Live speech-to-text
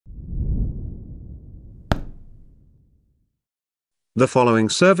The following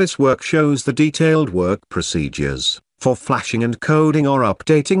service work shows the detailed work procedures for flashing and coding or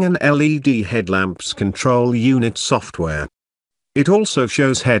updating an LED headlamp's control unit software. It also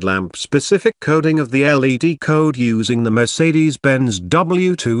shows headlamp-specific coding of the LED code using the Mercedes-Benz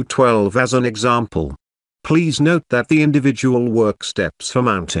W212 as an example. Please note that the individual work steps for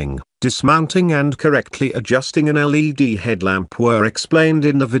mounting, dismounting and correctly adjusting an LED headlamp were explained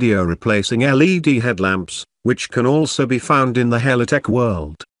in the video replacing LED headlamps, which can also be found in the Headlight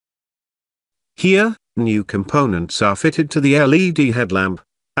world. Here, new components are fitted to the LED headlamp,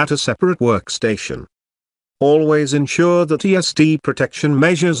 at a separate workstation. Always ensure that ESD protection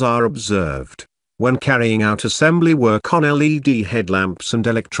measures are observed when carrying out assembly work on LED headlamps and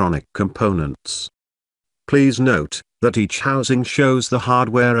electronic components. Please note that each housing shows the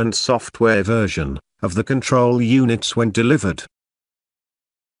hardware and software version of the control units when delivered.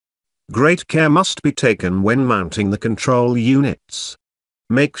 Great care must be taken when mounting the control units.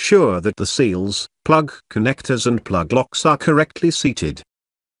 Make sure that the seals, plug connectors and plug locks are correctly seated.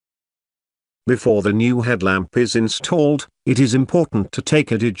 Before the new headlamp is installed, it is important to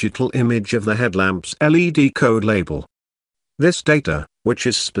take a digital image of the headlamp's LED code label. This data, which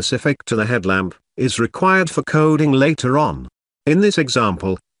is specific to the headlamp, is required for coding later on. In this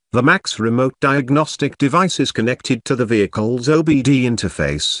example, the macsRemote diagnostic device is connected to the vehicle's OBD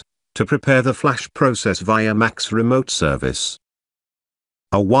interface to prepare the flash process via macsRemote service.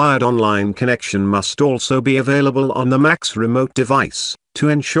 A wired online connection must also be available on the macsRemote device to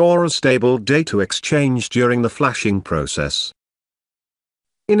ensure a stable data exchange during the flashing process.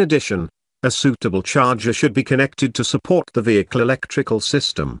 In addition, a suitable charger should be connected to support the vehicle electrical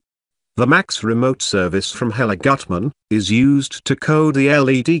system. The macsRemote service from Headlamp is used to code the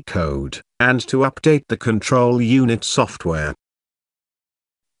LED code and to update the control unit software.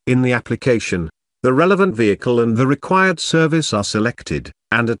 In the application, the relevant vehicle and the required service are selected,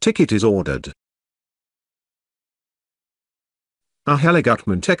 and a ticket is ordered. A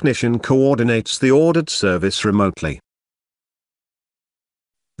Headlamp technician coordinates the ordered service remotely.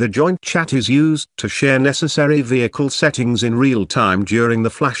 The joint chat is used to share necessary vehicle settings in real time during the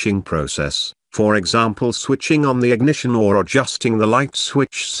flashing process, for example switching on the ignition or adjusting the light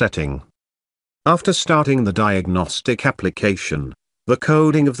switch setting. After starting the diagnostic application, the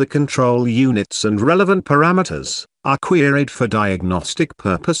coding of the control units and relevant parameters are queried for diagnostic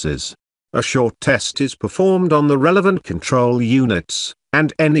purposes. A short test is performed on the relevant control units,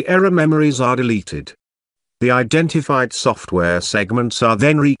 and any error memories are deleted. The identified software segments are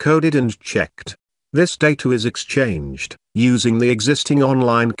then recoded and checked. This data is exchanged using the existing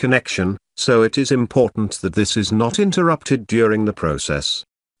online connection, so it is important that this is not interrupted during the process.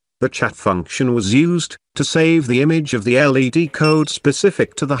 The chat function was used to save the image of the LED code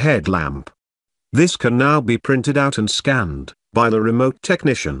specific to the headlamp. This can now be printed out and scanned by the remote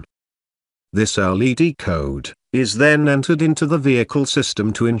technician. This LED code is then entered into the vehicle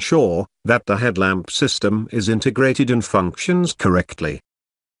system to ensure that the headlamp system is integrated and functions correctly.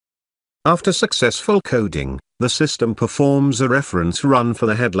 After successful coding, the system performs a reference run for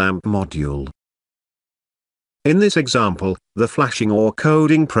the headlamp module. In this example, the flashing or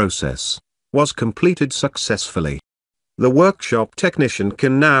coding process was completed successfully. The workshop technician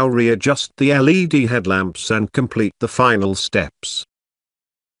can now readjust the LED headlamps and complete the final steps.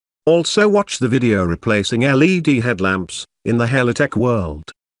 Also watch the video replacing LED headlamps in the Headlight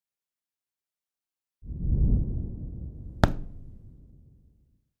world.